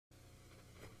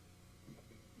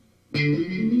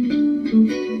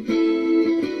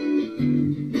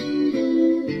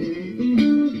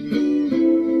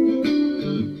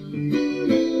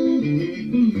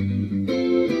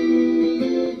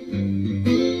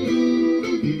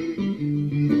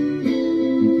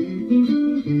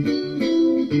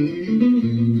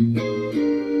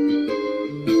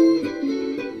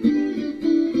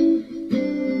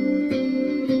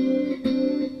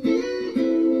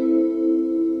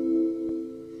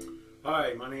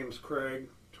Hi, my name is Craig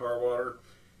Tarwater,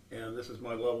 and this is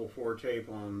my level 4 tape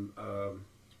on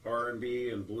R&B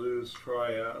and blues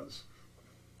triads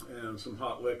and some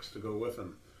hot licks to go with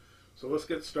them. So let's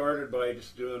get started by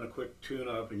just doing a quick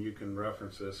tune-up, and you can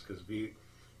reference this because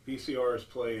VCRs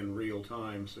play in real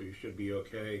time, so you should be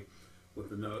okay with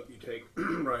the note you take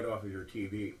right off of your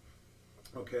TV.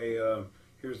 Okay,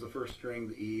 here's the first string,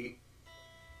 the E.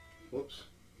 Whoops,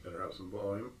 better have some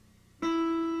volume.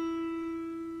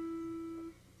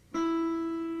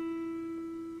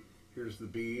 Here's the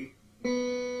B.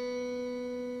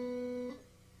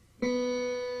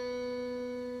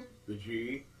 The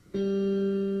G. The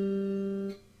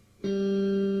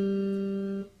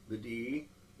D.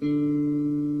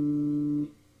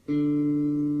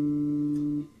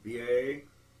 The A.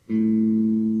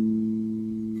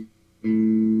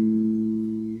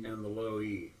 And the low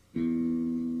E.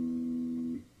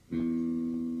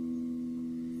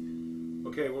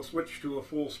 Okay, we'll switch to a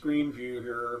full screen view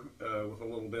here with a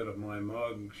little bit of my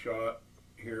mug shot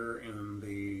here in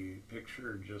the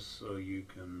picture, just so you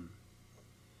can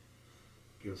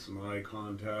give some eye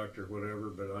contact or whatever,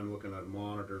 but I'm looking at a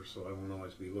monitor, so I won't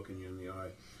always be looking you in the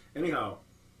eye. Anyhow,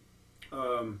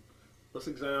 let's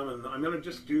examine. I'm going to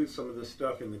just do some of this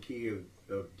stuff in the key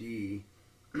of D,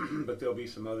 but there'll be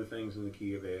some other things in the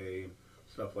key of A and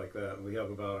stuff like that, and we have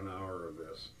about an hour of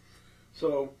this.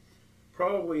 So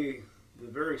probably the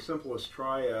very simplest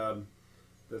triad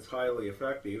that's highly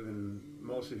effective, and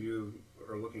most of you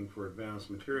are looking for advanced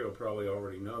material probably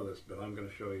already know this, but I'm going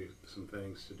to show you some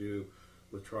things to do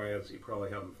with triads that you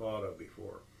probably haven't thought of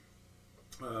before.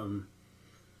 And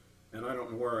I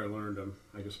don't know where I learned them.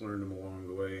 I just learned them along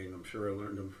the way, and I'm sure I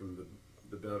learned them from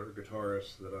the better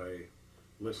guitarists that I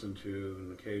listened to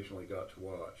and occasionally got to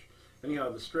watch.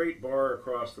 Anyhow, the straight bar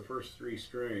across the first three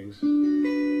strings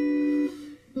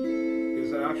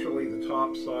is actually the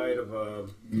top side of a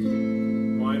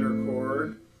minor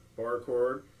chord, bar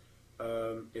chord.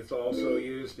 It's also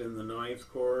used in the ninth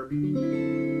chord.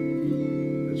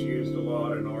 It's used a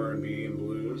lot in R&B and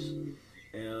blues.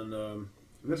 And in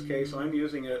this case, I'm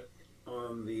using it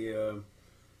on the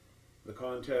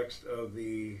context of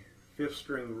the fifth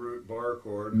string root bar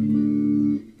chord,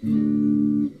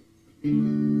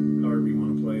 however you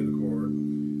want to play the chord.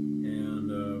 And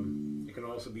it can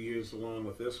also be used along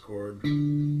with this chord. The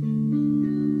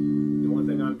only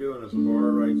thing I'm doing is a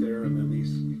bar right there, and then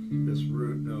this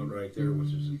root note right there,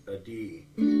 which is a D.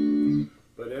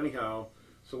 But anyhow,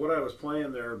 so what I was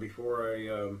playing there before I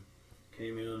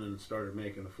came in and started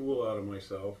making a fool out of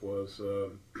myself was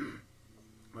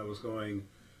I was going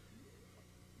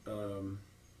on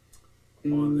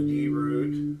the D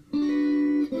root,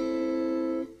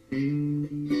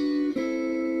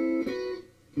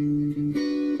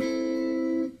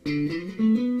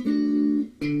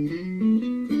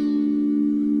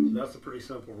 that's a pretty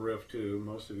simple riff too.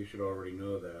 Most of you should already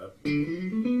know that.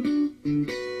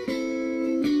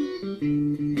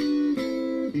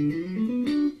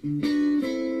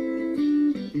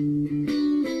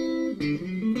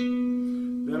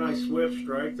 Then I switched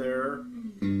right there,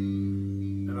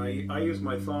 and I use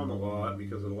my thumb a lot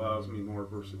because it allows me more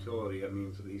versatility. That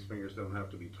means that these fingers don't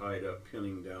have to be tied up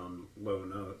pinning down low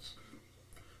notes.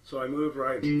 So I moved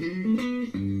right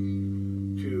to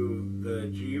the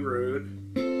G root.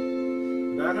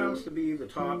 That happens to be the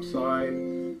top side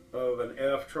of an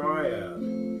F triad,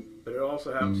 but it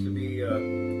also happens to be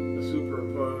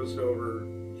superimposed over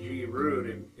G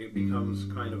root. It becomes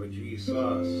kind of a G sus,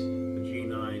 a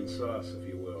G9 sus, if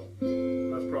you will.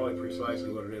 That's probably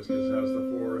precisely what it is, because it has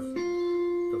the fourth,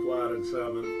 the flatted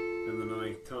seventh, and the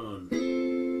ninth tone.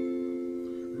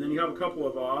 And then you have a couple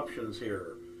of options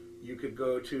here. You could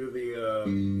go to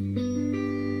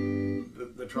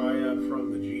the triad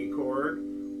from the G chord,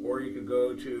 or you could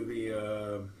go to the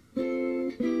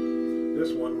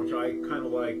this one, which I kind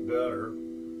of like better,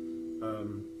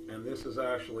 and this is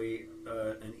actually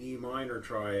an E minor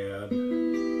triad.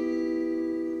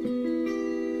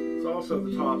 It's also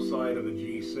the top side of a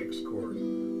G6 chord.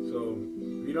 So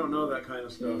if you don't know that kind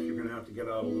of stuff, you're going to have to get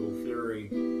out a little theory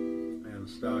and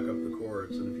stack up the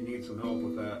chords. And if you need some help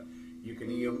with that, you can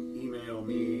email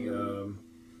me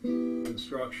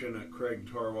instruction at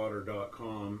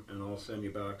craigtarwater.com, and I'll send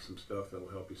you back some stuff that'll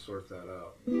help you sort that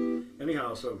out.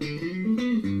 Anyhow, so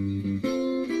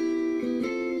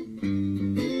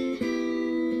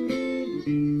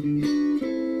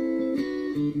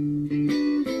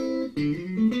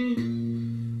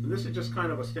this is just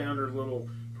kind of a standard little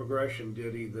progression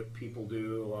ditty that people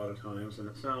do a lot of times, and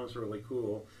it sounds really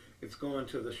cool. It's going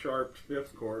to the sharp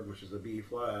 5th chord, which is a B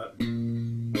flat.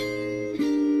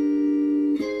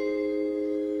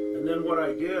 And then what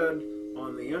I did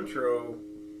on the intro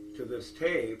to this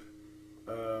tape,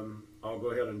 I'll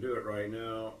go ahead and do it right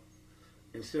now.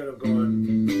 Instead of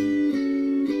going,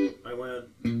 I went,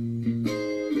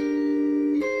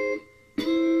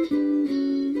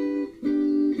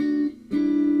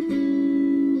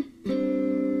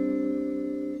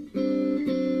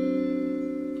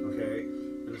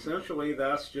 essentially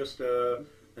that's just an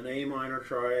A minor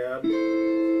triad,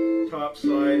 top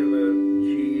side of a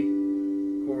G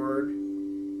chord,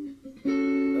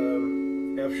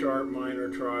 F sharp minor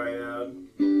triad,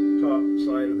 top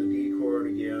side of the D chord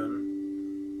again,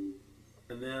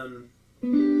 and then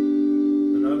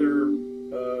another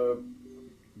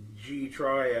G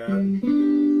triad, a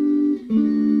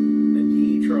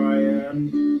D triad,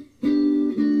 and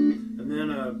then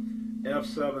a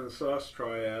F7 sus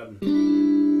triad.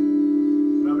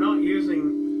 I'm not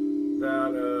using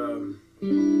that,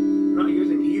 I'm not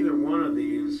using either one of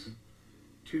these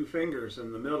 2 fingers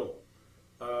in the middle.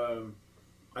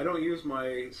 I don't use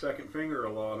my second finger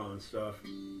a lot on stuff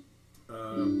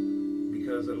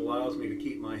because it allows me to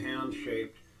keep my hand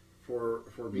shaped for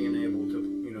being able to,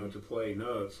 you know, to play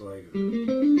notes like.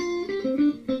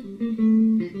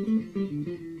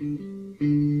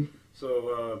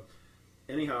 So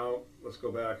anyhow, let's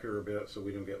go back here a bit so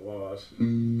we don't get lost.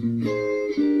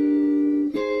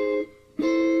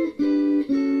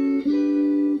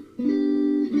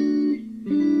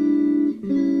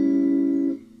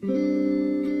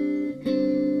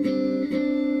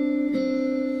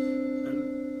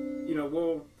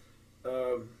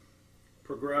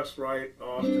 Progress right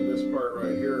off to this part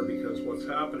right here, because what's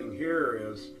happening here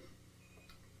is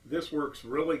this works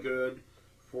really good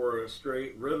for a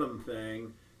straight rhythm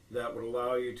thing that would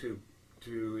allow you to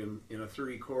in a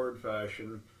 3 chord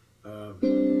fashion, and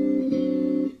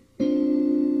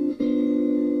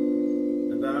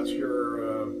that's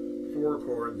your 4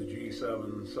 chord, the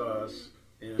G7 sus,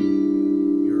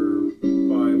 and your 5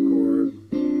 chord.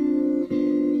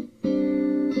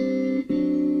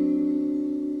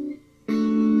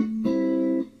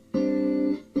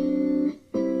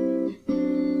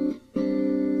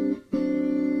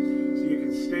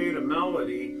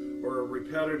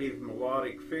 Repetitive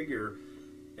melodic figure,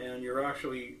 and you're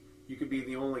actually, you could be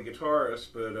the only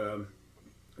guitarist, but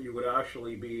you would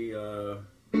actually be so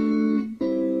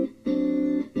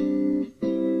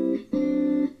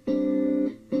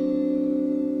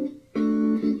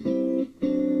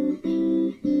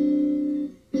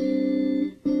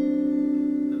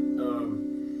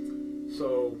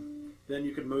then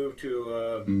you could move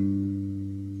to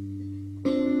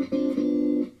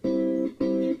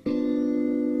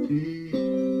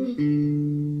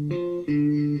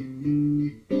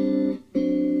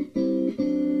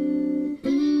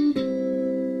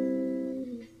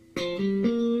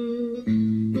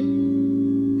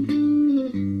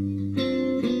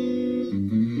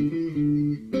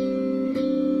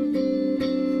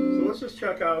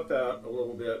check out that a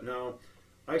little bit. Now,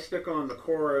 I stick on the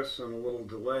chorus and a little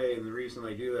delay, and the reason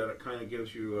I do that, it kind of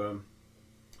gives you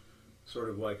sort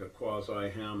of like a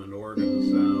quasi-Hammond organ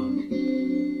sound,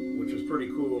 which is pretty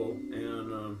cool.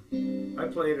 And I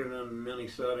played it in many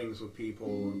settings with people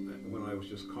when I was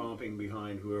just comping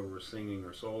behind whoever was singing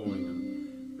or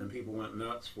soloing, and people went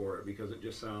nuts for it because it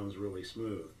just sounds really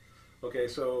smooth. Okay,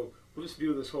 so we'll just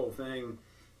do this whole thing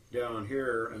down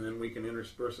here, and then we can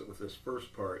intersperse it with this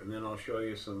first part, and then I'll show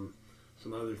you some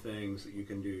other things that you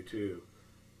can do too,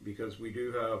 because we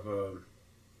do have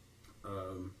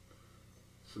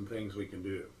some things we can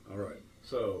do. All right,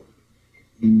 so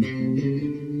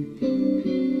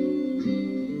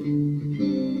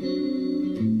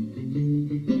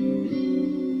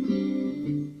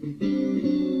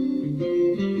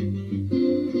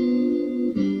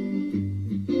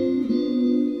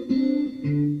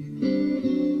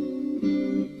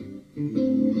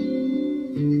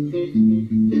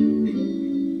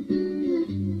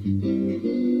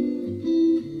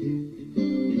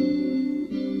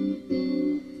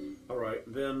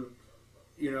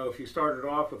if you started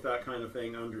off with that kind of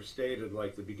thing understated,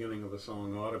 like the beginning of a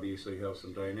song ought to be, so you have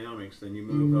some dynamics, then you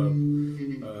move up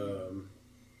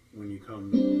when you come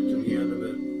to the end of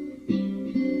it.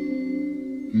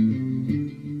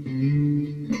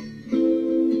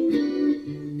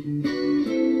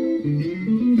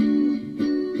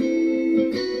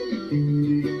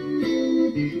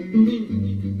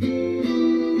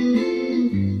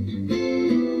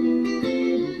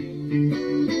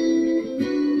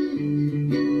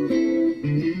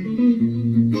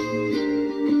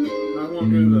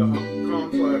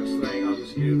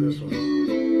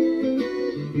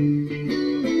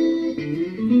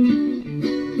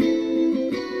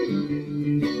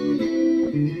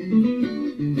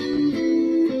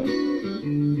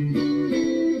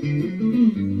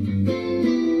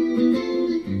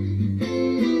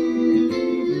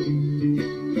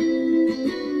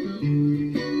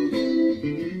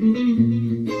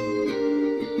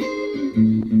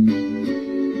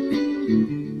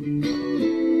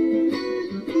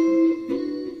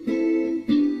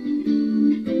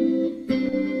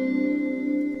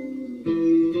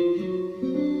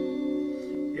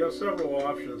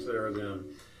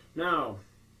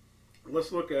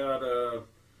 let's look at the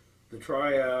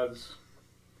triads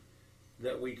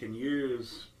that we can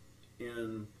use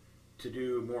in to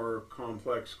do more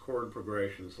complex chord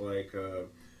progressions. Like,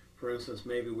 for instance,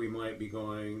 maybe we might be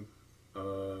going.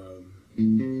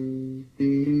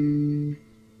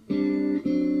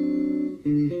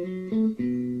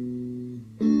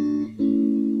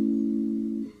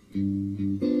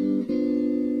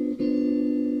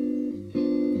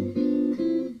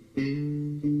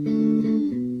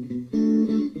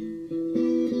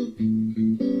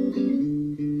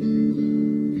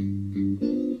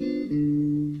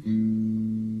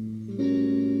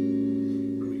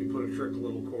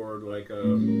 Like a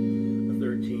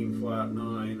 13 flat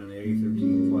 9 and a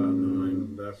 13 flat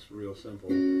 9. That's real simple.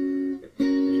 As you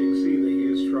can see, they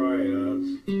use triads,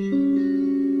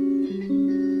 and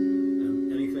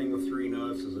anything with 3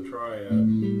 notes is a triad.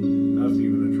 That's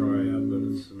even a triad, but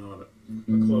it's not a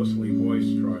closely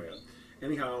voiced triad.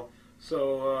 Anyhow,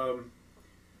 so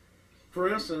for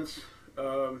instance,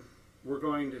 we're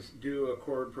going to do a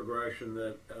chord progression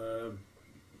that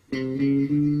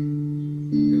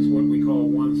is what we call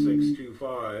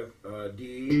 1-6-2-5,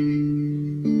 D,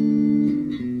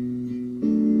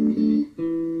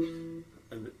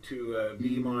 and to a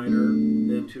B minor,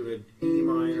 then to a E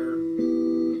minor,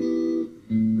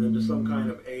 then to some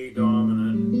kind of A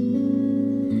dominant.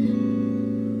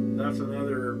 That's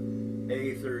another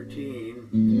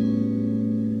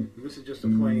A13. This is just a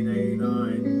plain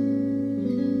A9.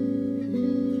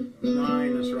 The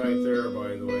 9 is right there,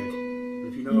 by the way.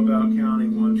 If you know about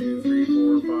counting 1, 2, 3,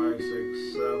 4, 5,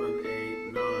 6, 7,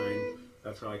 8, 9,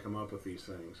 that's how I come up with these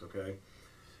things, okay?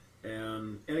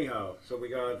 And anyhow, so we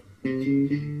got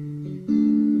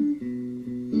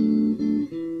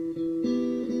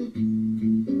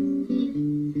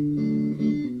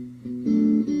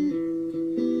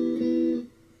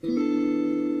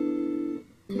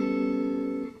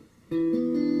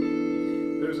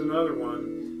there's another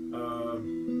one.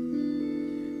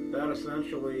 That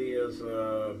essentially is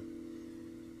well,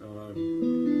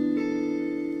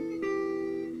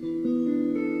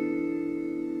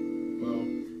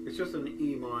 it's just an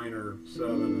E minor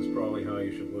 7 is probably how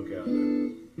you should look at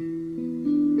it.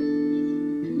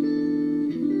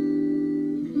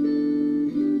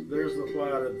 There's the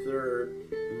flatted third,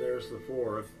 and there's the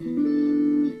fourth.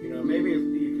 You know, maybe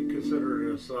you could consider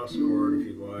it a sus chord if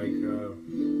you'd like.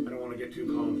 I don't want to get too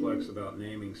complex about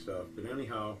naming stuff, but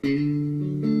anyhow.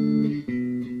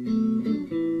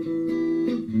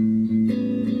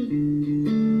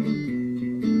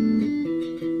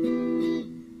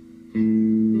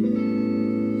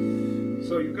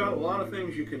 So you've got a lot of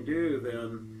things you can do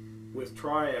then with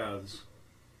triads.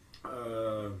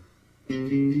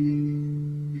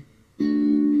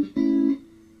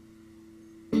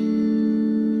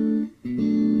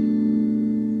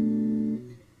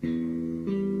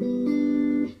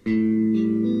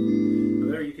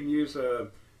 There you can use a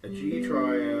G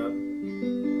triad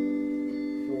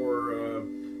for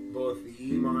both the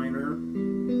E minor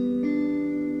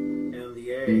and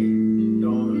the A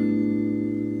dominant.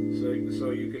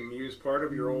 So you can use part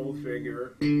of your old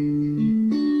figure,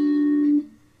 and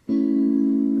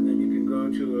then you can go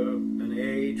to an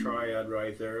A triad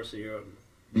right there. So you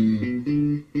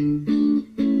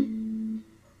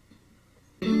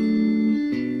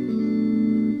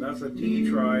that's a D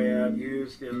triad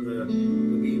used in the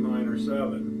B minor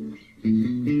 7.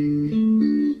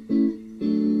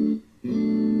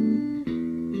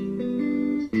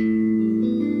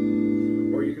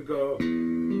 Or you could go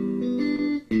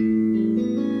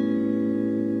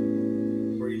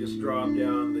where you just drop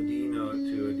down the D note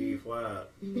to a D flat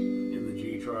in the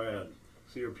G triad.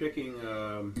 So you're picking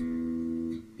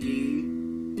E.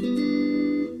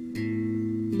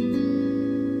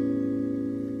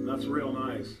 That's real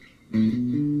nice.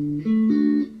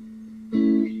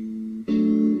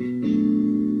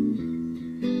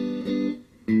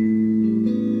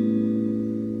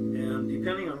 And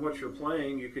depending on what you're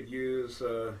playing, you could use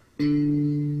there's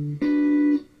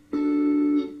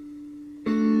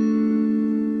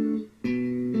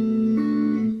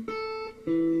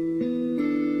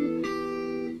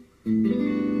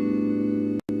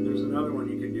another one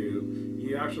you can do.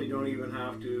 You actually don't even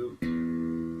have to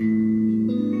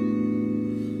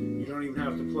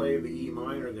play the E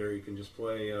minor there. You can just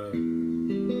play or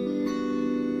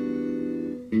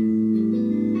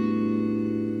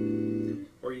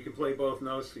you can play both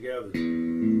notes together.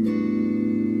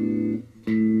 Then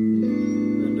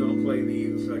don't play the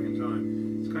E the second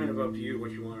time. It's kind of up to you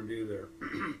what you want to do there.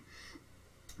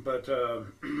 But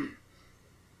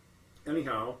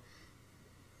anyhow,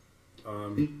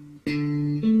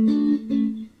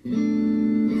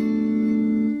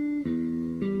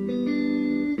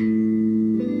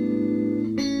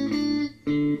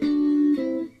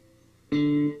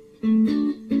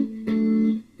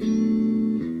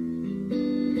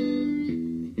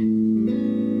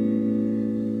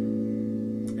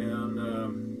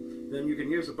 you can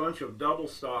use a bunch of double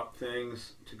stop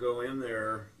things to go in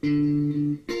there.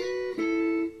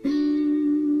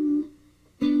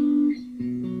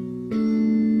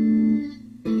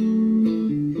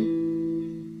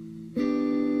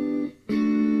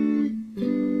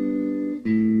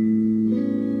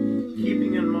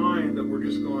 Keeping in mind that we're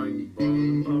just going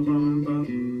bum, bum, bum, bum,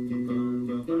 bum,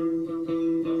 bum, bum, bum,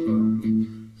 bum, bum,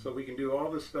 bum. So we can do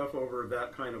all this stuff over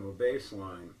that kind of a bass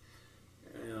line.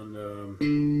 And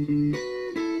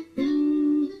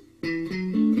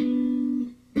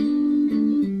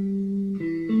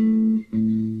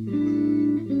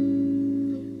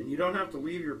you don't have to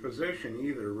leave your position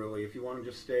either, really. If you want to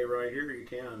just stay right here, you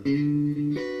can.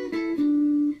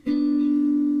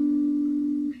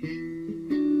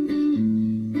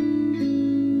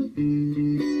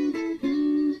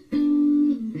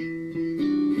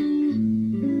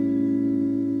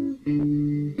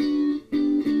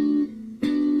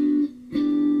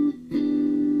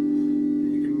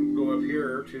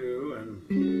 Too,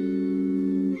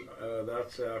 and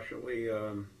that's actually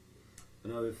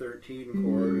another 13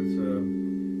 chord. It's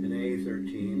an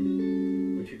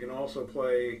A13, but you can also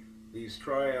play these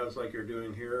triads like you're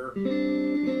doing here,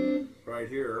 right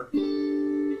here.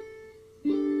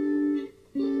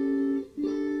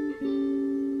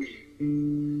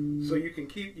 So you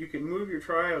can move your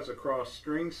triads across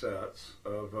string sets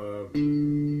of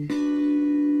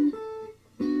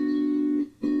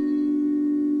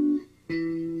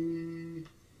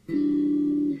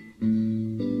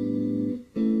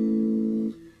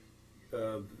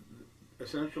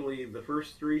essentially the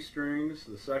first three strings,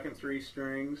 the second three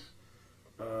strings,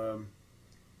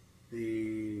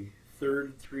 the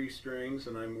third three strings,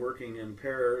 and I'm working in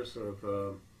pairs of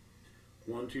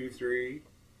 1, 2, 3,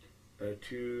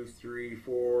 2, 3,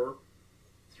 4,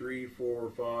 3,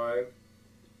 4, 5,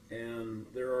 and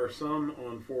there are some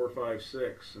on 4, 5,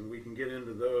 6, and we can get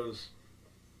into those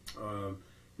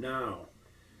now.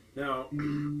 Now,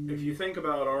 if you think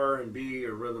about R&B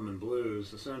or rhythm and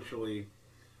blues, essentially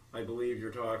I believe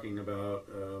you're talking about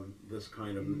this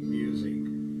kind of music,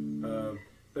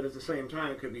 but at the same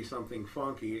time it could be something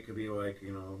funky. It could be like,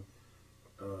 you know,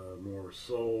 more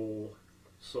soul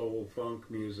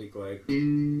funk music, like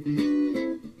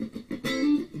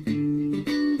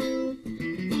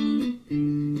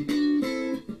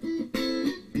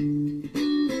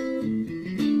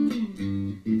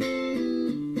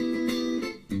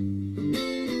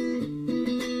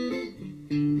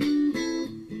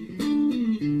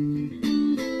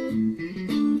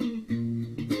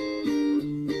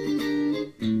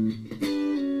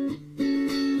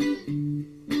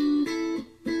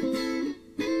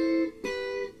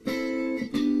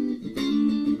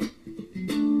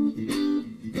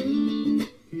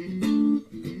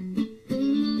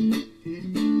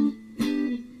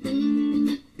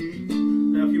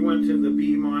to the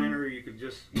B minor, you could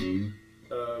just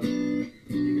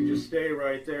stay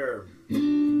right there.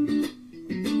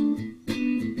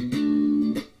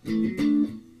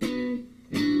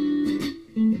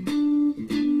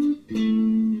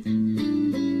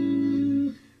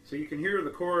 So you can hear the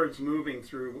chords moving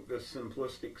through this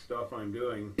simplistic stuff I'm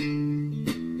doing.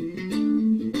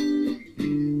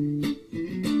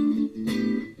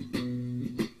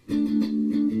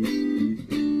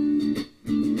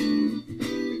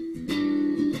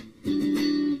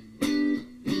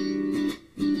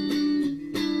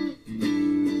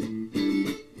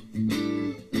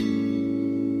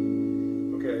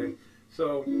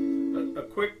 So a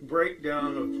quick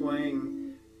breakdown of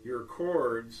playing your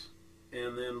chords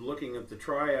and then looking at the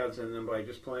triads, and then by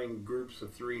just playing groups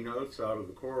of 3 notes out of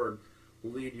the chord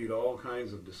will lead you to all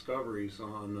kinds of discoveries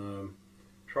on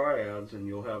triads, and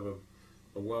you'll have a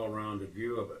well-rounded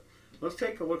view of it. Let's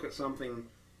take a look at something,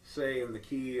 say in the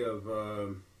key of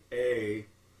A.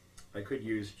 I could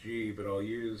use G, but I'll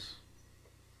use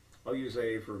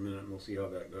A for a minute and we'll see how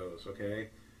that goes, okay?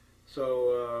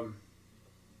 So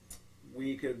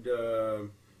we could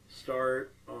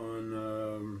start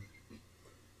on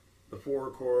the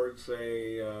 4 chords,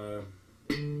 say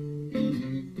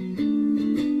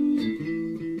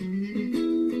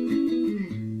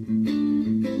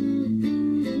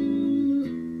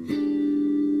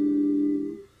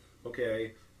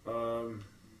okay,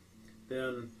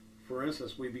 then for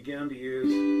instance we began to use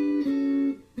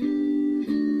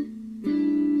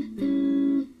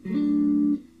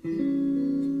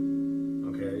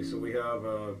so we have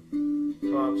a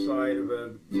top side of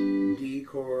a D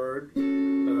chord,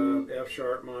 F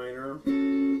sharp minor,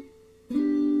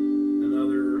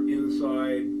 another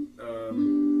inside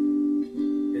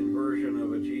inversion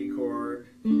of a G chord,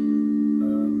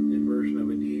 inversion of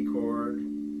a D chord,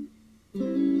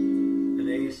 an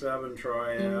A A7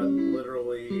 triad,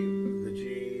 literally the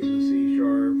G, the C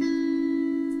sharp,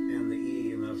 and the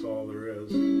E, and that's all there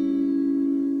is.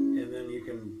 And then you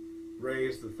can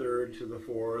raise the third to the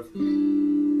fourth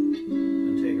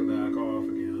and take it back off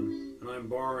again. And I'm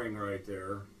barring right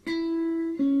there.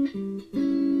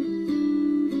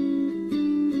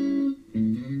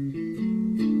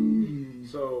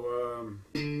 So,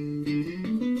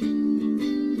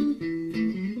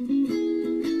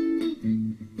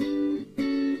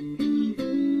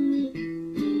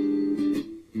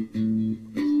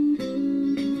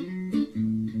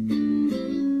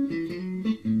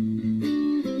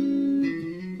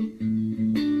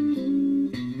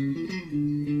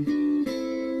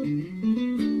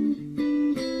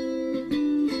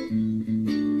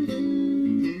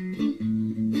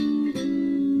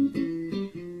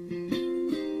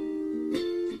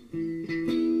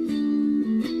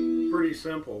 pretty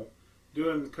simple.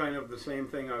 Doing kind of the same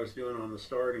thing I was doing on the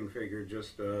starting figure,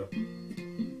 just an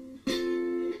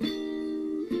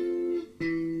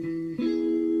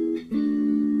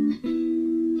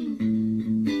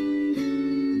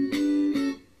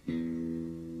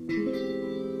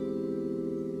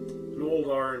old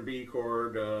R&B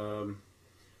chord.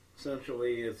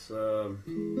 Essentially, it's a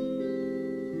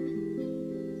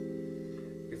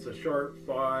sharp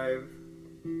 5.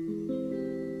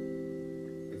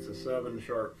 It's a 7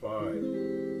 sharp 5,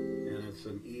 and it's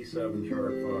an E7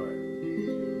 sharp 5,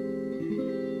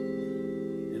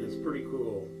 and it's pretty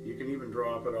cool. You can even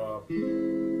drop it off to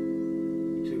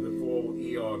the full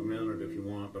E augmented if you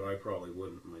want, but I probably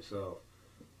wouldn't myself.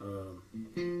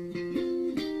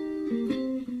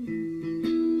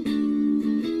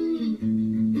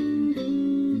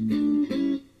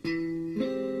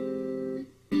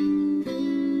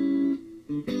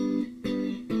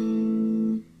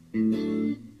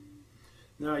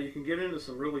 Now you can get into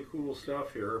some really cool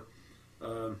stuff here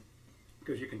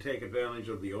because you can take advantage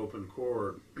of the open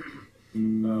chord,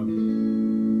 the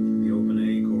open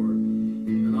A chord.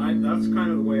 And that's kind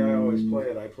of the way I always play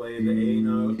it. I play the A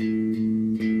note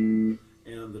and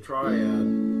the triad,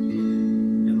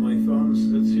 and my thumb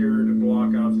sits here to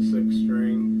block out the 6th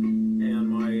string, and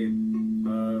my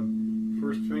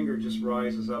first finger just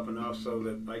rises up enough so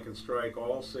that I can strike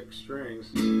all 6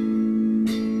 strings.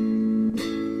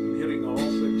 Hitting all 6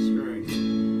 strings,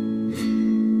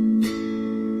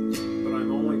 but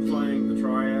I'm only playing the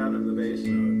triad and the bass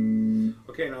note.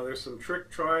 Okay, now there's some trick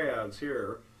triads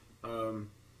here.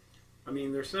 I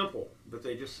mean, they're simple, but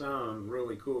they just sound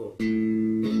really cool.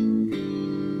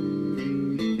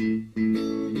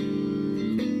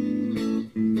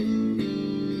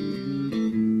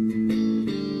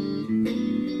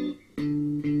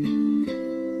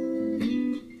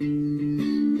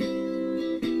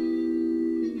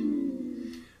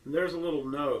 There's a little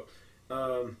note.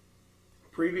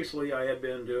 Previously I had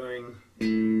been doing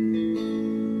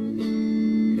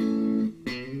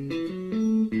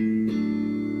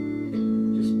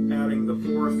just adding the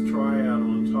 4th triad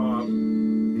on top,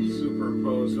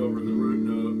 superimposed over the root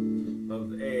note of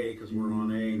the A, because we're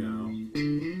on A now.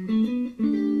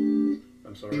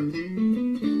 I'm sorry.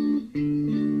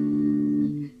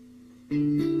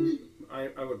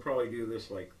 I would probably do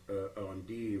this like on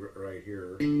D right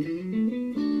here.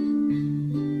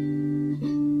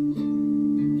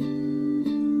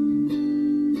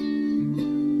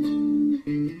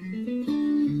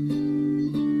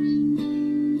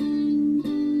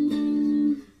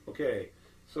 Okay,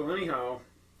 so anyhow,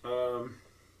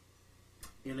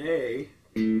 in A,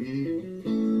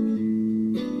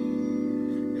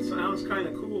 it sounds kind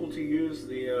of cool to use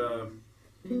the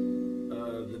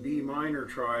B minor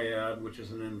triad, which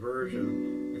is an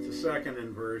inversion. It's a 2nd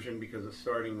inversion because it's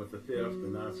starting with the 5th,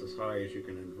 and that's as high as you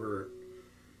can invert.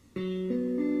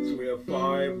 So we have 5,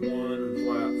 1, and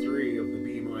flat 3 of the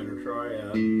B minor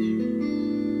triad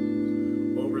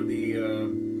over the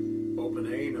open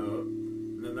A note,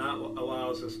 and then that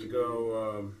allows us to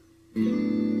go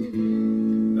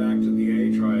back to the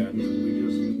A triad, because we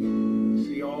just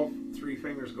see all 3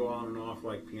 fingers go on and off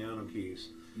like piano keys.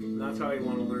 And that's how you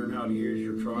want to learn how to use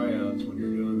your triads when you're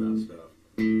doing that stuff.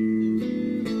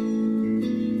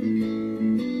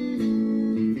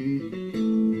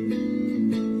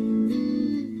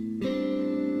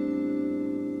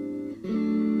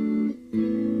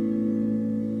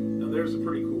 Now there's a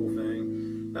pretty cool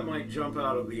thing. That might jump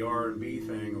out of the R&B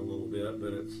thing a little bit,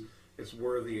 but it's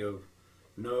worthy of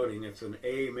noting. It's an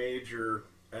A major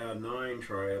add 9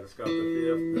 triad. It's got the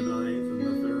 5th, the 9th, and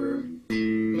the 3rd.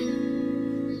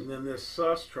 And then this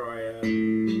sus triad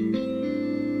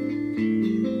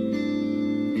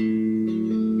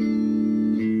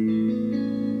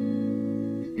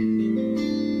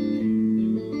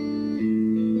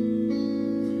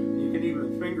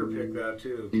that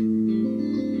too.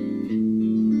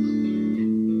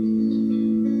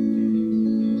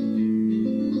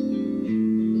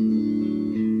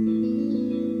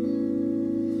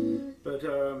 But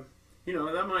you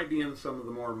know, that might be in some of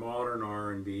the more modern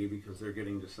R&B because they're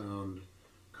getting to sound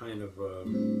kind of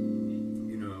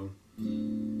you know,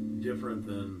 different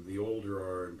than the older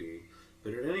R&B.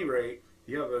 But at any rate,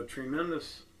 you have a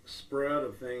tremendous spread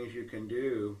of things you can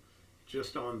do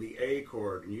just on the A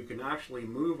chord, and you can actually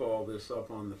move all this up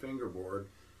on the fingerboard.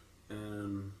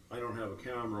 And I don't have a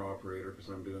camera operator because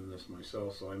I'm doing this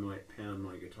myself, so I might pan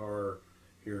my guitar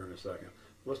here in a second.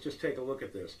 Let's just take a look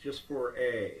at this just for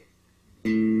A.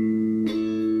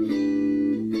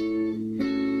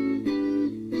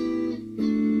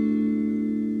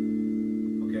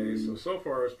 Okay, so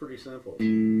far it's pretty simple. It's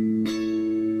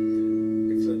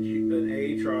an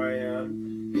A triad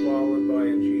followed by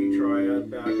a G triad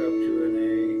back up to an A,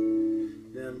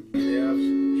 then the F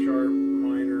sharp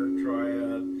minor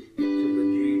triad to the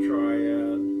G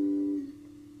triad,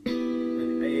 an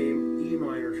A E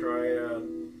minor triad,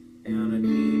 and a D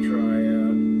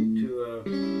triad to a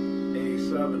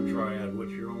A7 triad,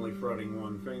 which you're only fretting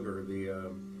one finger,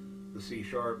 the C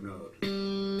sharp note.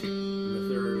 And the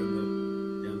third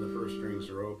and the first strings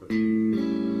are open.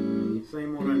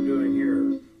 Same one I'm doing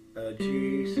here.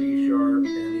 G, C sharp, and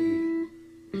E.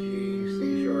 G,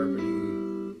 C sharp,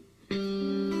 and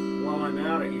E. While I'm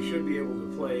at it, you should be able to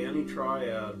play any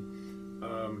triad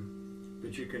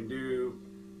that you can do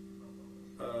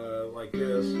like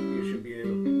this. You should be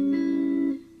able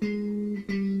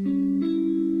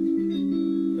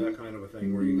that kind of a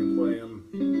thing where you can play them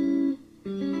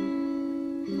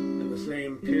in the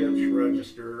same pitch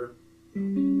register.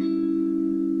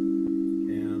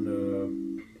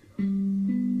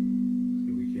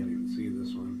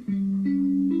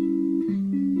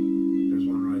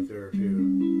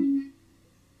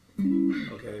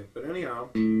 But anyhow,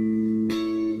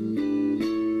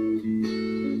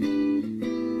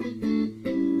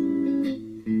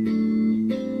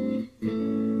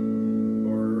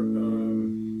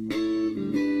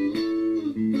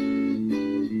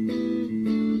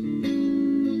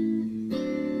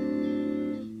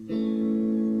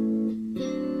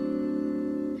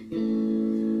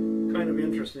 kind of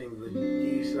interesting, the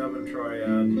D7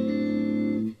 triad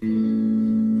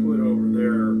put over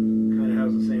there kind of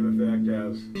has the same effect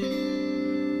as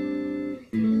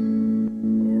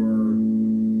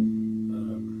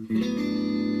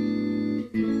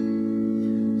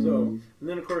and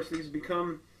then of course these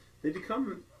become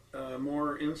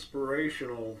more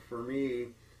inspirational for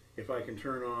me if I can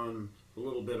turn on a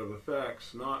little bit of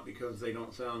effects, not because they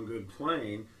don't sound good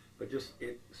playing, but just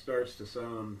it starts to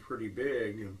sound pretty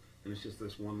big, and it's just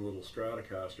this one little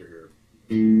Stratocaster here.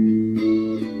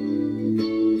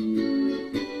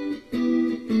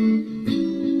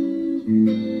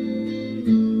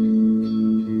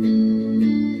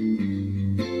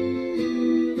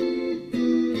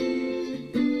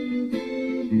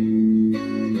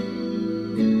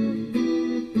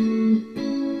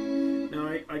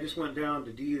 Went down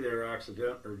to D there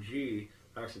or G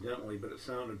accidentally, but it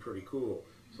sounded pretty cool.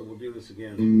 So we'll do this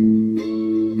again.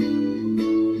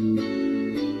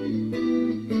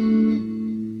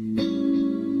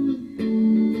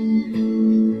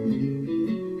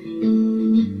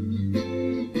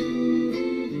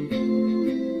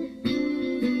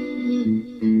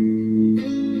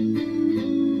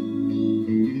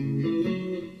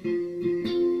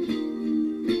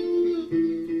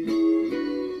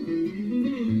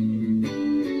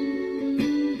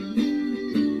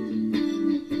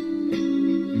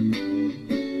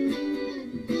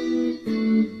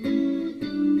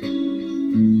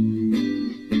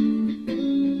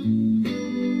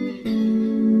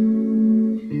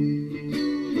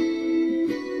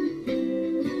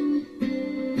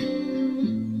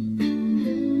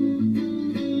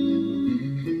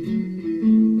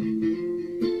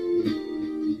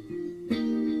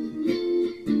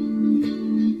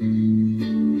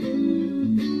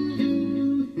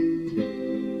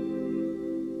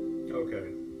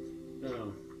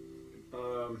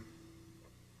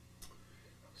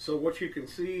 So what you can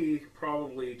see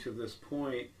probably to this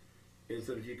point is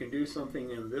that if you can do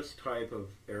something in this type of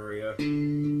area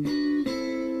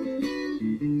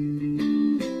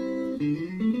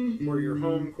where your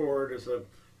home chord is a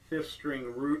 5th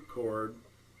string root chord,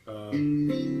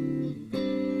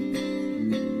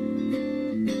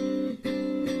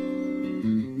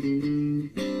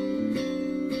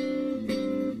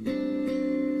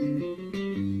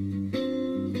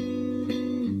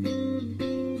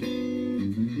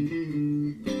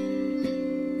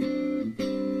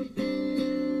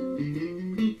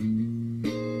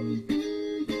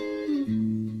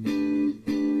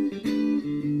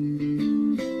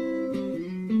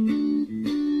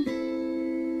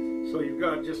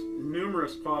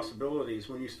 abilities.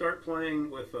 When you start playing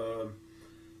with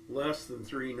less than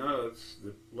 3 notes,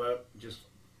 just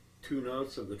 2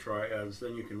 notes of the triads,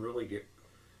 then you can really get,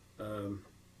 you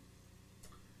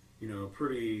know,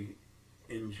 pretty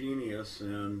ingenious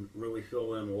and really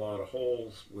fill in a lot of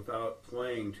holes without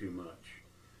playing too much.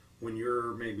 When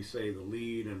you're maybe, say, the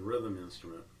lead and rhythm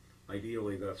instrument,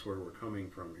 ideally that's where we're coming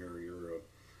from here. You're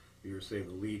say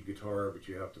the lead guitar, but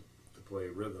you have to play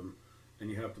rhythm, and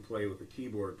you have to play with a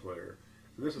keyboard player.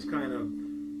 And this is kind of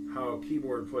how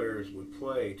keyboard players would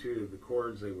play too, the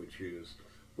chords they would choose,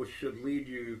 which should lead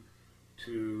you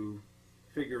to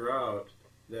figure out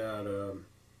that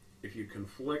if you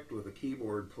conflict with a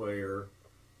keyboard player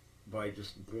by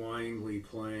just blindly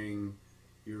playing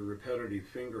your repetitive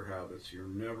finger habits, you're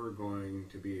never going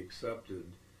to be accepted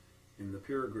in the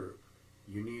peer group.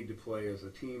 You need to play as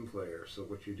a team player. So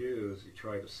what you do is you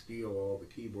try to steal all the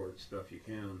keyboard stuff you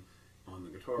can on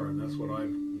the guitar, and that's what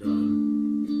I've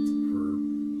done for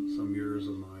some years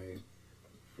of my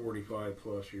 45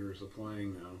 plus years of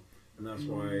playing now. And that's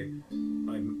why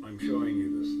I'm showing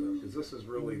you this stuff, because this is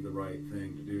really the right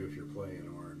thing to do if you're playing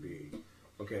R&B.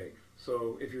 Okay,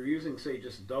 so if you're using, say,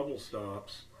 just double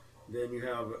stops, then you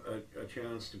have a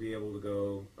chance to be able to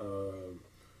go,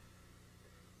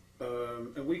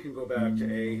 and we can go back to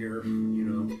A here, you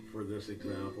know, for this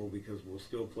example, because we'll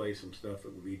still play some stuff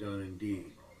that will be done in D.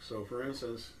 So for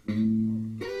instance,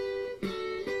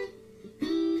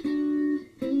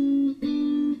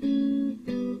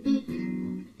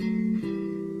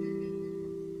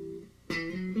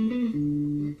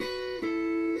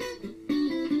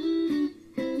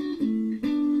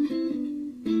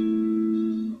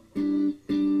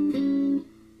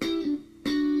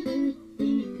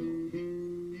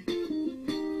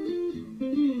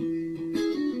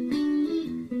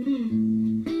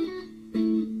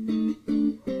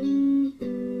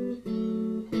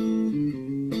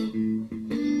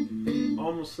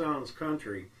 sounds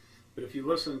country, but if you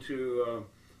listen to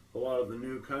a lot of the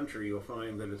new country, you'll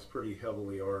find that it's pretty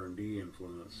heavily R&B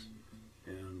influenced,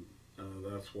 and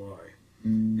that's why.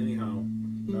 Anyhow,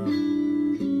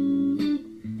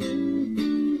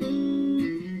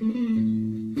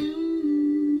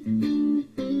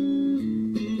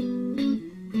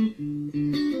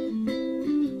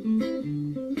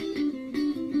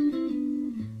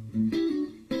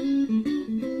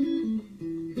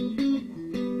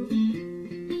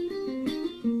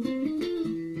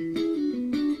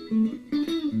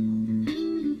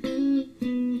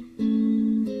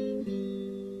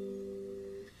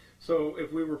 so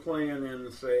if we were playing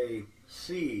in, say,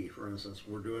 C, for instance,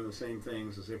 we're doing the same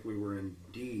things as if we were in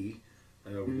D.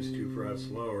 We're just 2 frets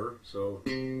lower. So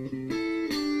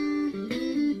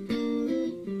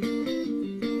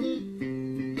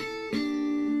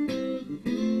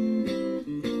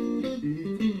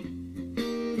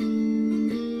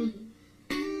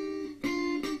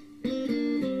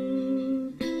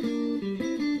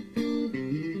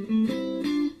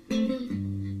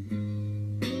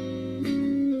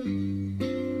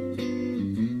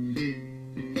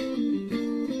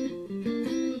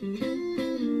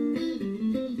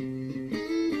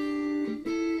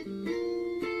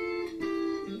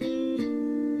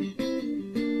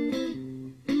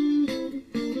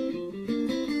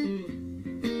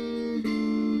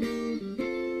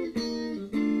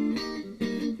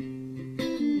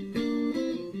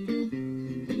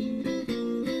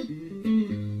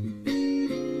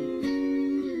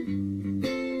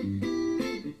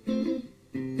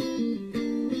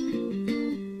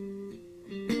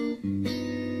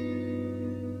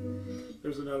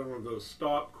there's another one of those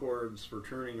stop chords for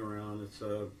turning around. It's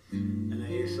an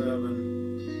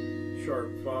A7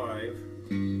 sharp 5.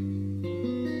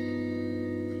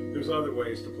 There's other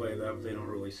ways to play that, but they don't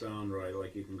really sound right.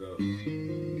 Like you can go,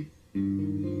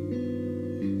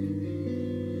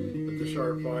 but the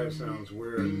sharp 5 sounds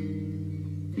weird,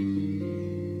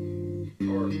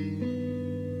 or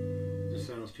it just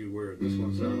sounds too weird. This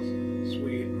one sounds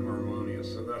sweet and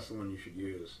harmonious, so that's the one you should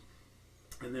use.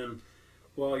 And then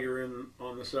while you're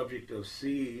on the subject of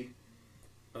C,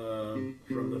 from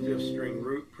the 5th string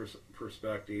root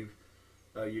perspective,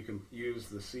 you can use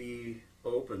the C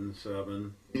open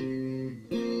 7.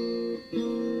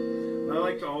 I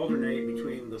like to alternate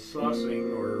between the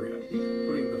sussing, or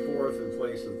putting the 4th in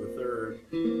place of the 3rd,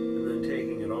 and then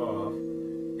taking it off,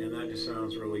 and that just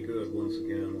sounds really good once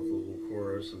again with a little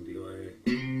chorus and delay.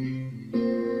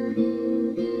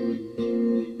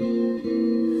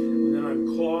 And then I'm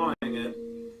clawing it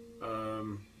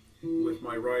with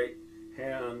my right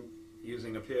hand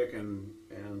using a pick and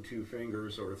 2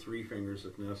 fingers, or 3 fingers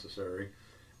if necessary,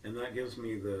 and that gives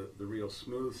me the real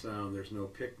smooth sound. There's no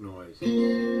pick noise. That's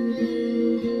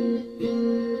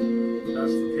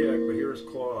the pick, but here's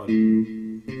Claude.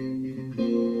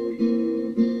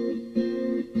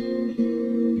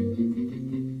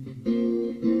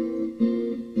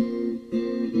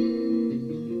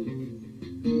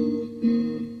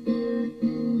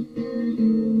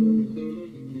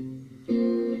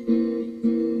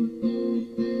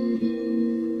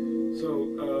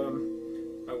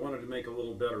 Make a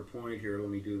little better point here. Let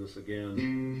me do this again.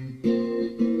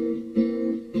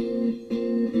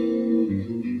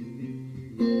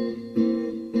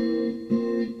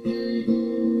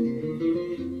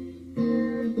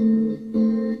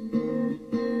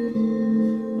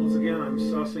 Once again, I'm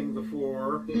sussing the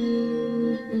 4 to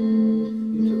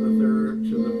the 3rd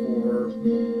to the 4.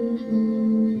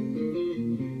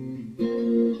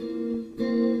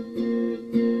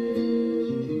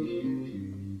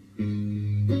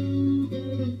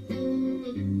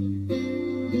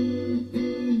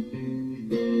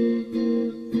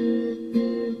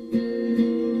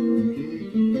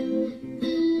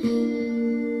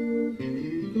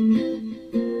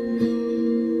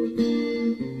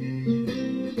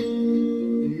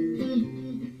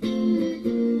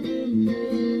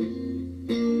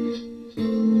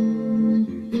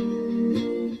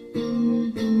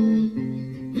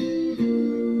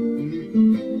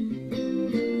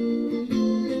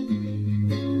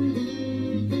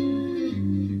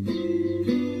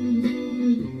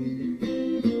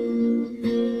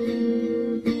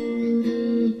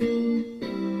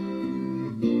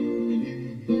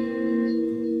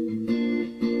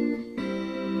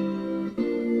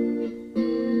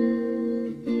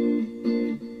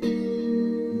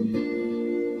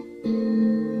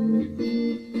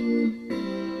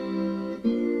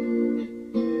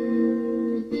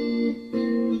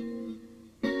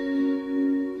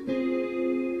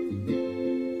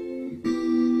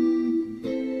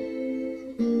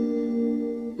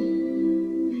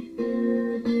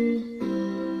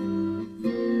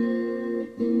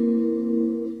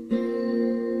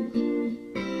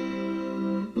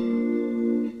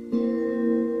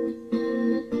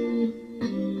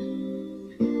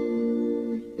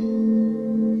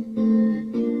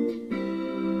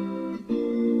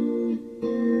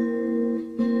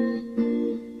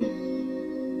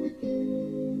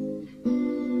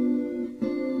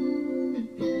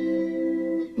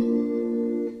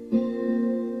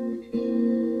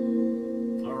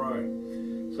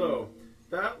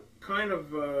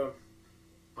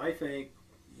 I think,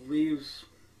 leaves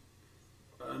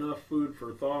enough food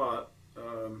for thought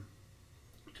to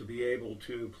be able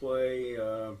to play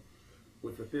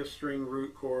with the 5th string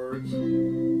root chords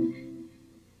and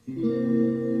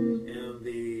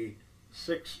the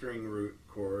 6th string root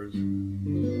chords, and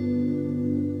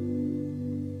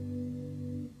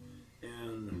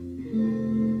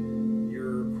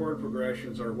your chord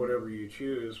progressions are whatever you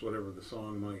choose, whatever the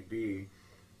song might be.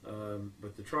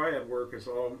 But the triad work is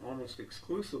almost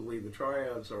exclusively, the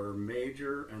triads are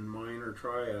major and minor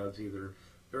triads, either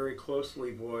very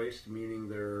closely voiced, meaning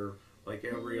they're like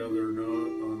every other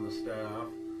note on the staff,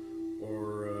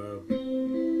 or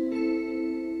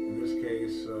in this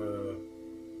case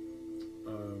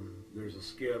there's a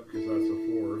skip because that's a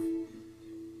 4th.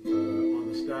 On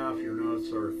the staff your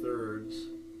notes are thirds,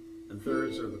 and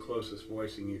thirds are the closest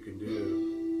voicing you can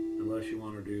do, unless you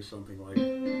want to do something like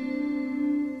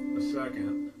a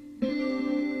second,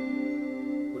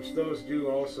 which those do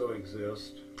also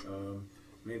exist.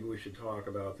 Maybe we should talk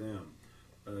about them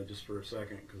just for a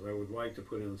second, because I would like to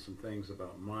put in some things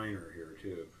about minor here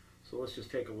too. So let's just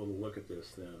take a little look at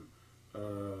this then.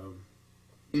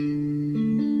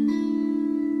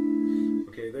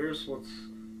 Okay, there's what's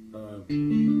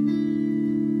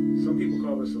some people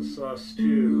call this a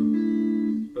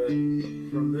sus2, but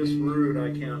from this root I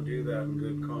can't do that in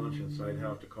good conscience. I'd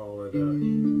have to call it a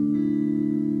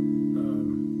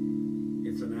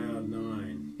it's an add 9.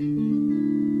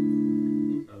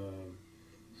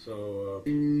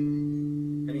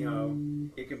 Anyhow,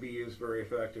 it can be used very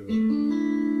effectively.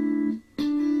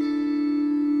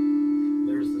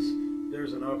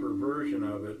 There's an upper version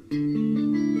of it.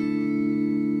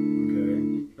 Okay,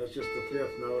 that's just the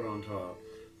 5th note on top.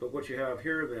 But what you have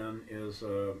here then is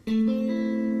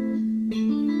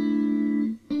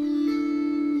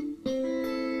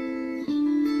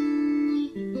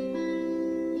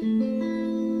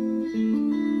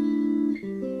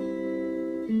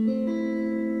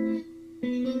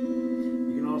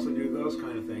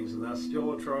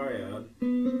still a triad,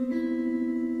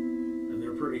 and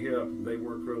they're pretty hip. They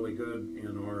work really good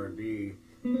in R&B.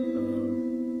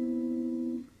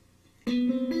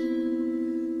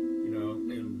 You know,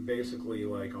 and basically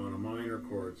like on a minor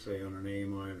chord, say on an A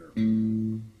minor.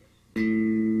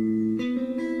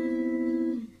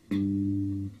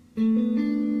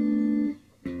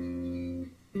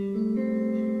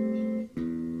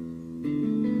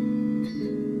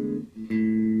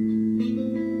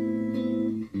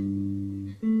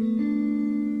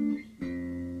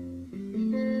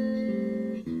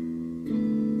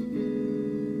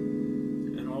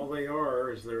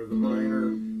 Is they're the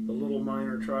little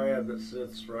minor triad that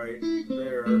sits right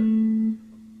there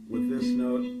with this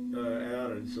note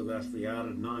added, so that's the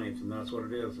added ninth, and that's what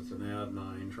it is. It's an add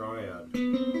 9 triad.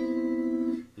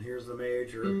 And here's the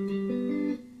major.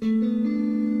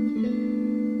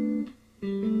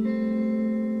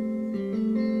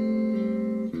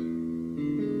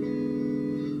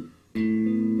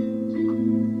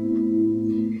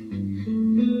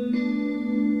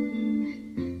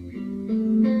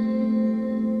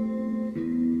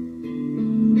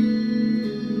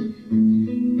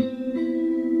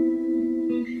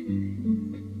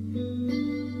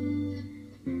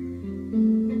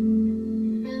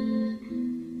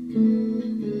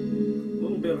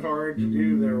 Hard to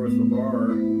do there with the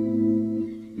bar,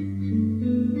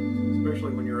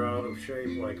 especially when you're out of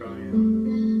shape like I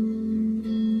am.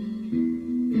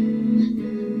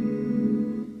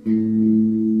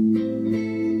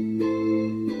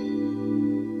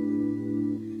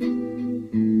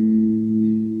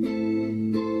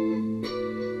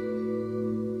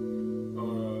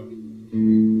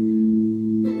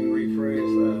 Let me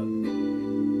rephrase that.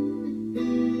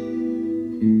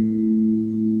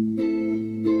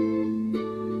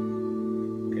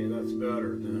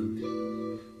 Better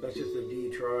then. That's just a D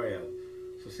triad.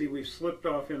 So see, we've slipped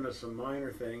off into some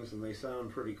minor things and they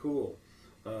sound pretty cool.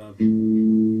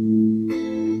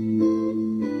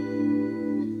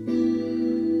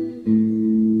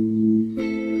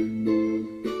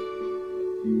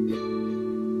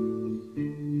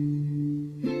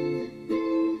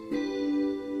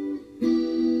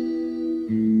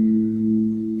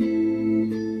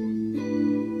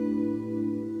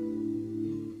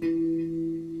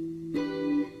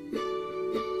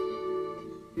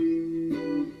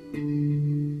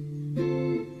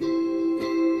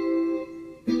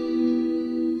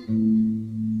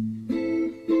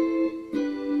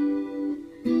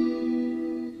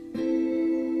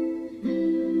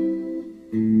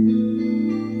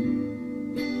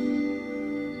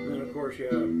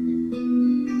 Yeah, the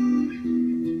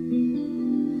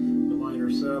minor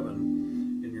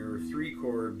 7 in your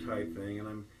 3-chord type thing, and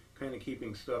I'm kind of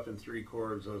keeping stuff in 3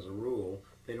 chords as a rule.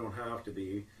 They don't have to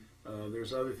be.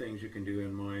 There's other things you can do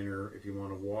in minor. If you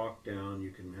want to walk down,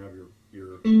 you can have your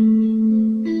and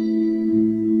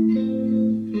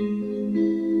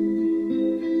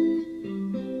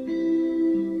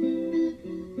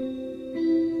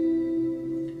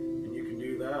you can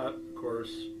do that, of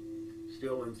course,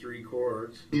 still in 3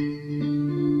 chords.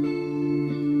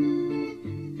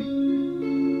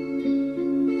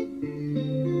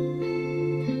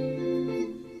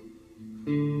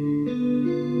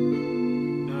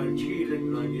 Now I've cheated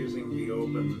and I'm using the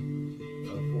open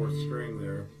 4th string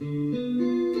there.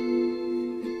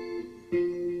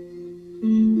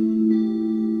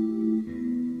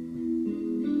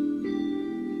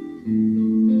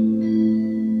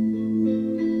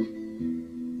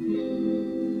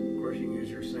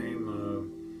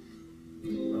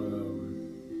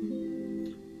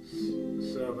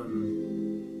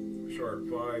 Sharp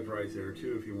 5 right there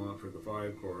too if you want for the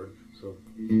 5 chord. So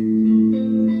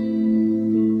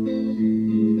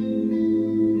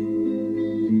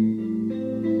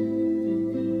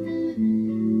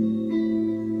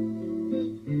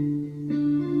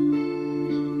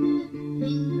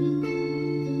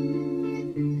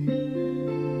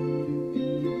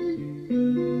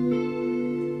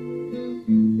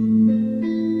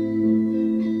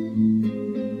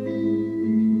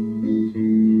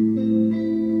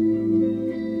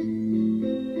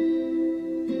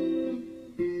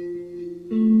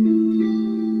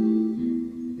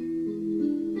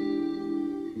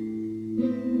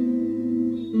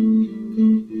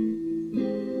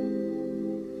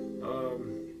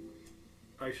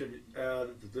I should add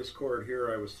that this chord here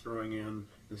I was throwing in,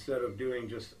 instead of doing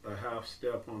just a half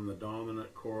step on the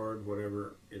dominant chord,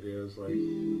 whatever it is, like,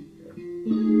 yeah,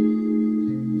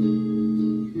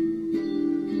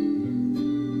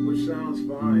 which sounds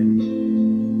fine,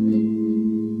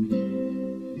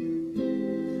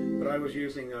 but I was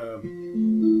using a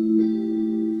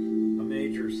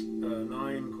major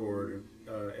 9 chord,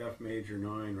 F major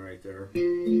 9 right there.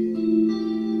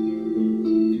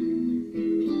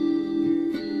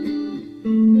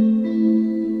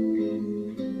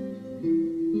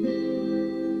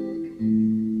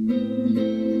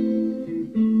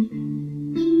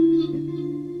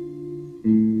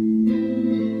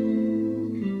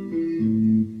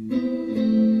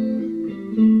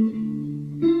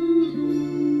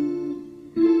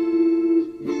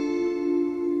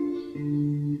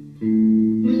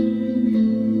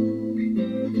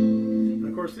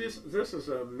 course, this is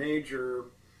a major,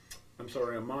 I'm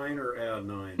sorry, a minor add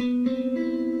 9. In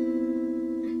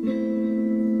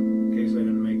case I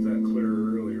didn't make that clear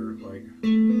earlier, like that's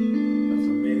a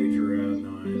major add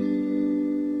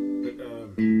 9. But,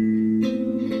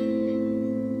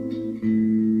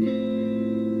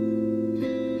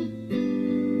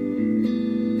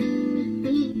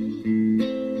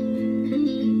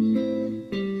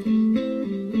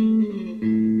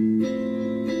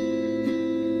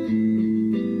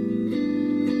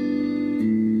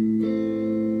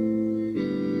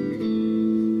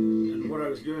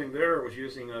 there was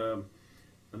using a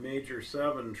major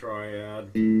 7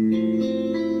 triad, and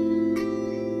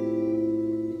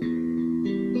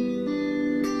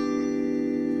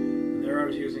there I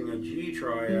was using a G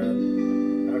triad,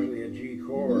 actually a G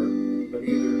chord, but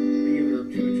either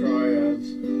 2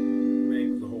 triads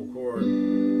make the whole chord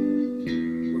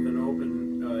with an open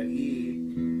E.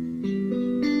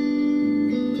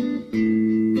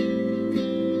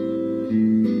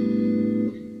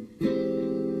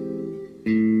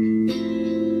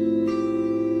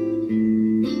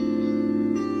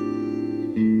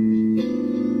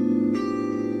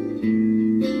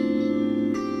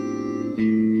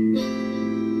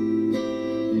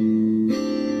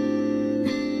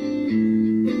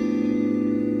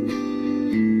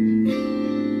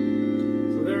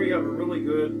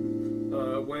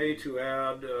 Way to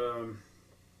add a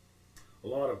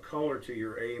lot of color to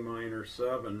your A minor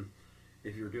 7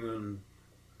 if you're doing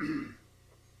an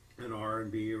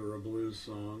R&B or a blues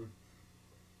song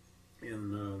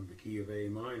in the key of A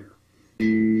minor.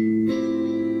 You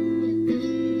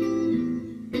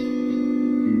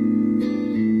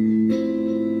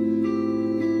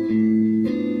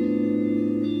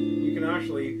can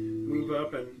actually move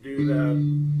up and do that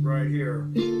right here.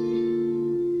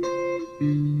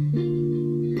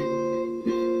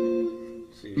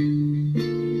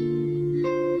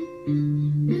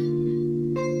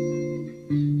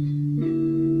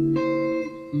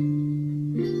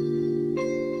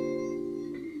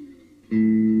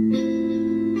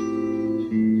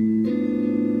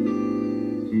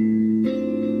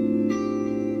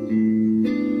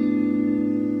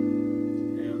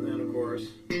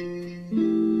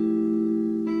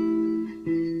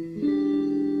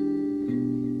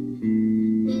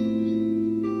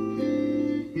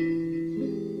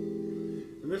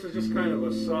 This is just kind of a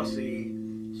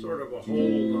sussy sort of a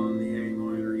hold on the A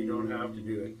minor. You don't have to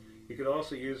do it. You could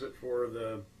also use it for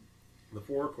the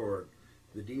 4 chord,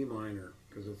 the D minor,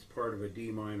 because it's part of a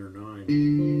D minor 9.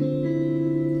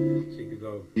 So you could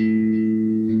go.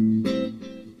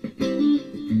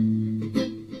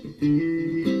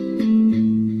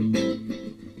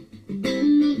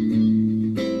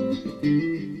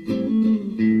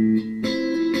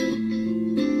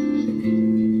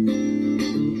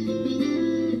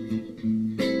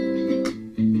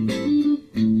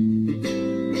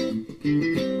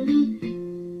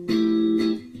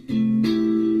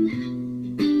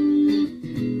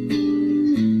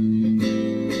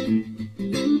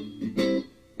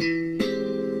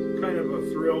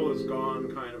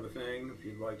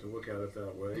 To look at it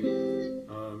that way,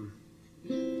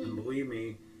 and believe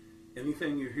me,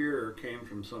 anything you hear came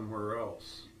from somewhere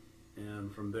else,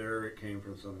 and from there it came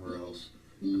from somewhere else,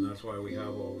 and that's why we have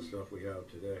all the stuff we have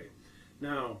today.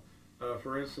 Now,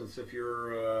 for instance, if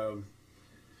you're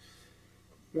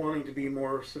wanting to be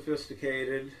more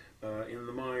sophisticated in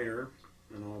the minor,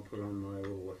 and I'll put on my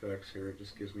little effects here, it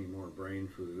just gives me more brain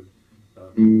food.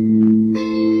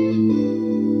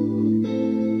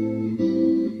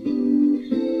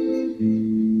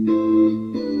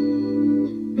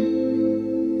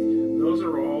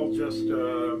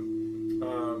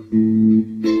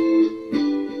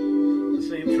 The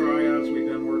same triads we've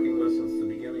been working with since the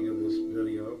beginning of this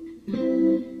video.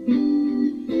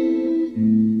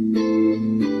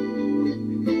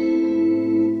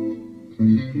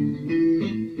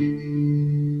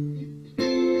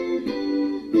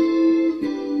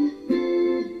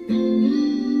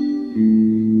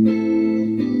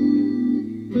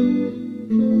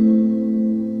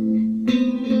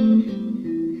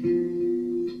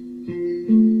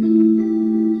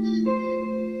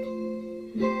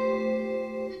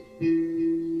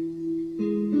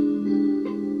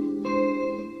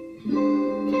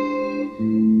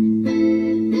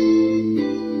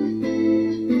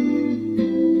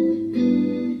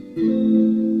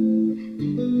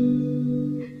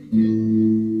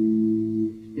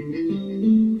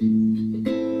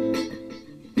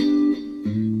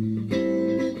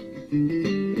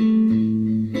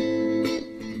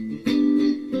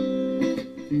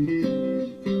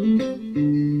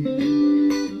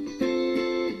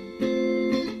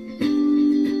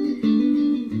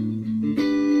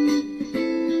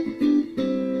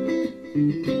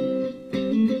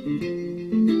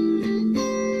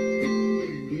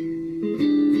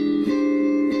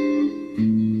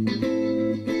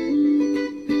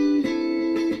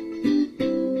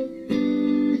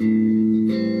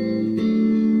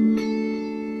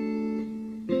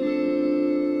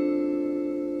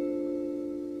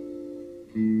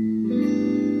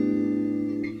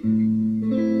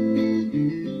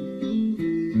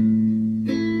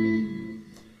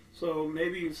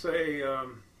 you'd say,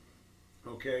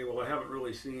 okay, well, I haven't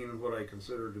really seen what I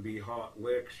consider to be hot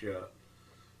licks yet.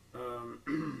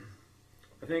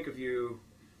 I think if you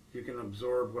can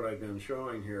absorb what I've been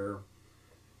showing here,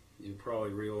 you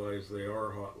probably realize they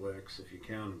are hot licks if you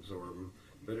can absorb them.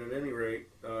 But at any rate,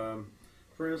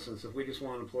 for instance, if we just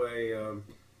want to play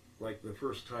like the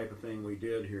first type of thing we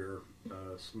did here,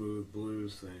 smooth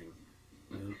blues thing,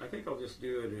 and I think I'll just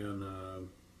do it in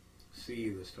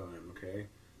C this time, okay?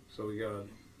 So we got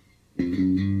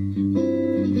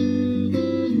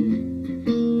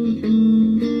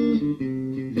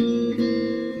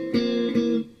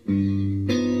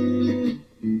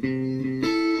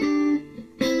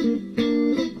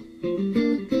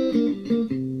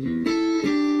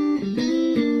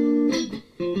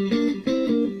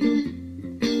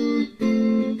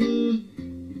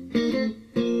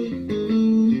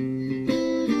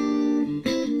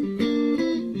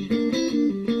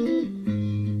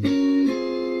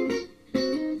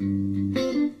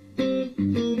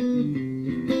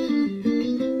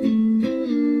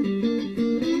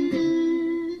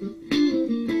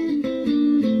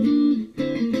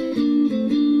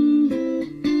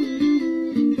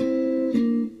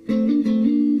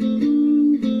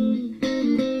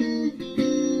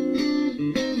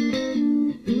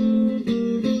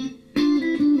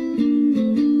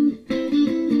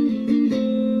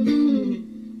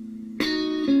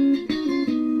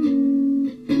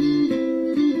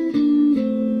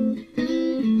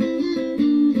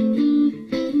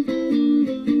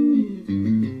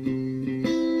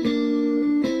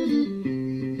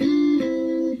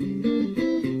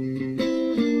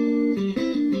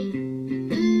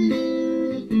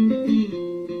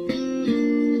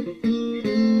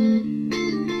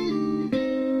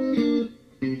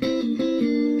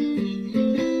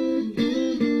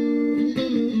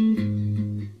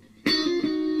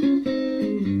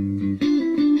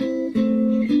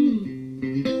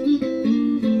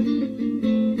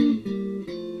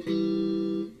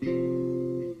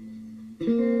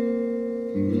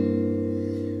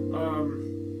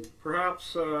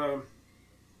perhaps,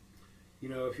 you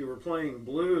know, if you were playing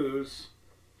blues,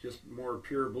 just more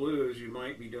pure blues, you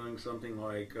might be doing something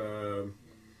like, oh,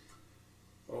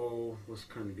 let's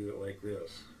kind of do it like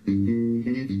this.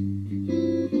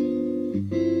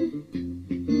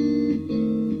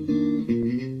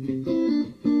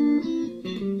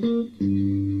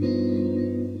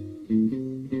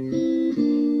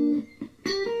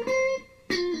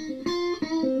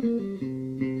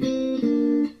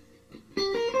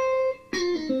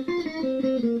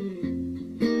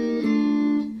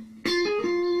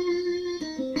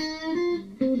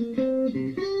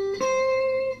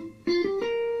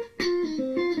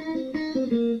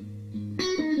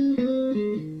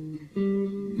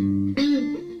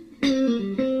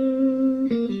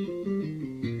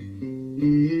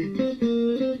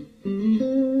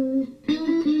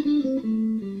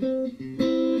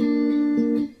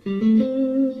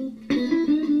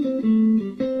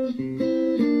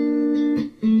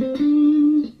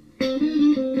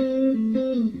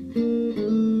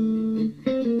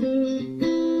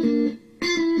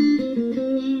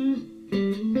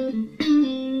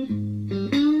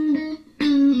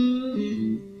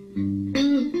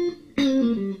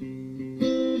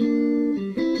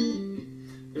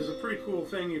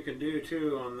 Thing you can do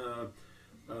too on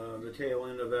the tail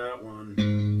end of that one.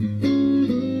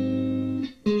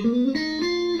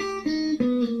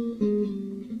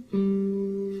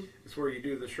 It's where you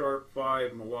do the sharp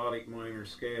 5 melodic minor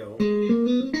scale.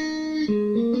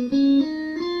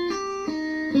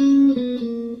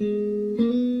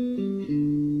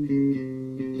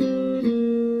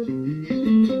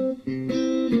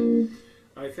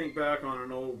 I think back on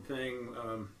an old thing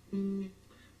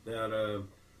that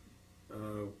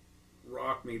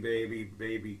Rock Me Baby,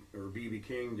 or B.B.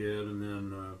 King did, and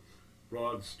then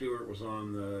Rod Stewart was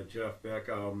on the Jeff Beck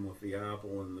album with the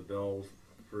Apple and the Bell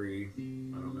Free. I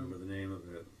don't remember the name of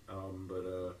the album, but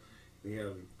he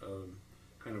had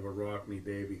kind of a Rock Me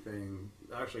Baby thing.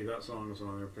 Actually, that song was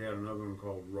on there. They had another one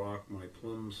called Rock My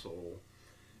Plum Soul,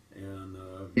 and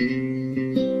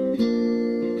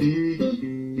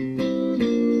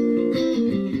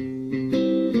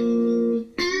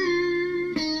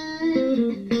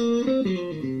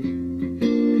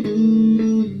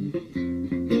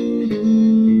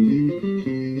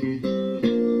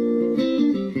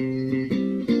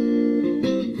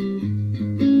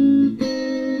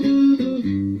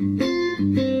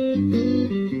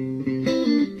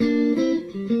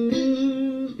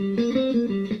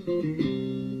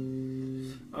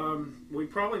we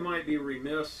probably might be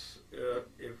remiss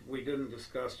if we didn't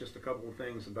discuss just a couple of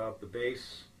things about the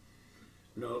bass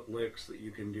note licks that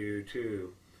you can do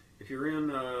too. If you're in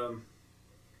the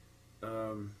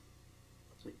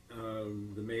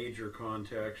major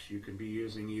context, you can be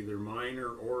using either minor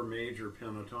or major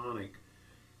pentatonic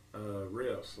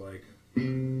riffs, like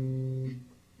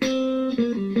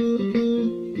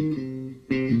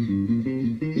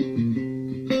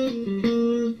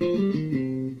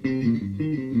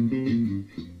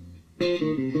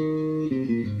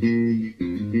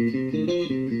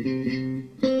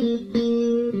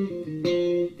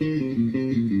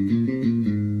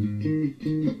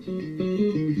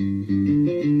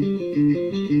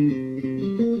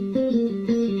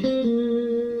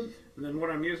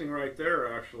right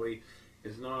there actually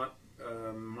is not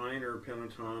minor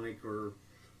pentatonic or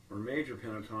major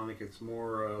pentatonic. It's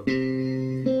more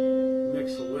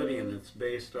mixolydian. It's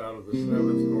based out of the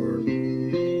 7th chord.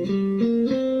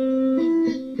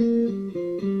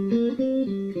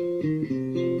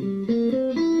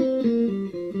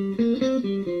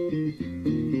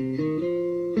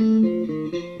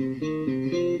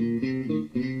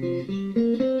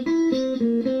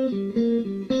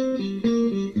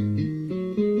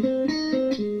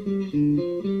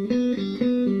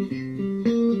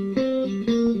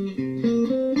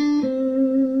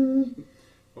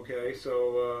 Okay,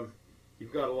 so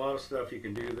you've got a lot of stuff you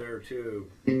can do there too.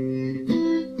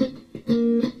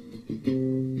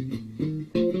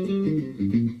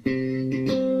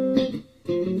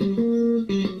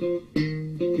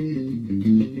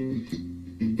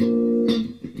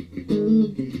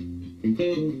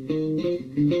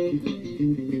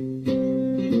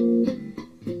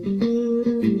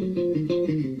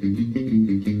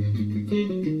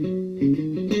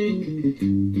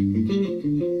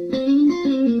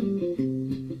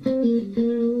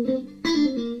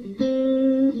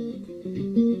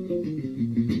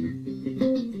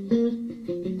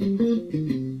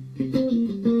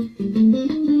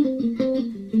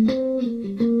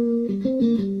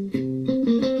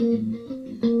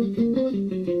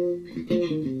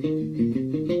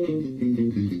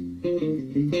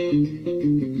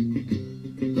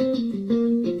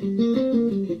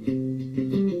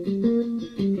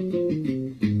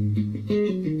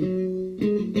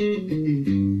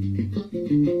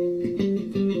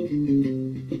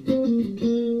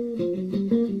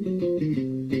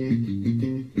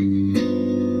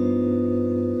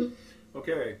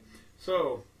 Okay,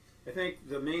 so I think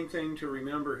the main thing to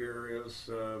remember here is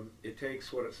it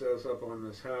takes what it says up on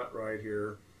this hat right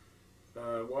here.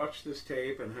 Watch this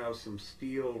tape and have some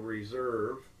steel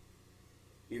reserve,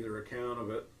 either account of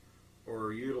it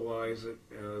or utilize it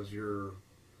as your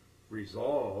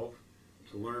resolve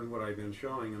to learn what I've been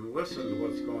showing, and listen to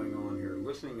what's going on here.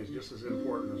 Listening is just as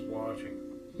important as watching.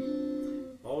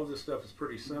 All of this stuff is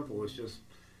pretty simple. It's just,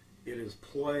 it is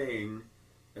playing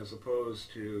as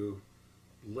opposed to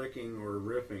licking or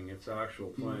riffing. It's actual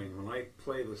playing. When I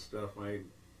play this stuff,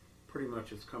 pretty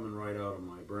much it's coming right out of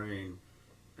my brain,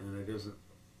 and it isn't,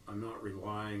 I'm not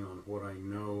relying on what I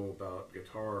know about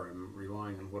guitar. I'm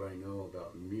relying on what I know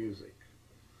about music.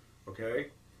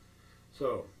 Okay?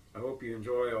 So, I hope you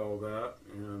enjoy all that,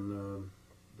 and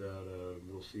that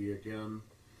we'll see you again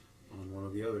on one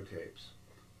of the other tapes.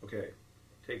 Okay,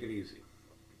 take it easy.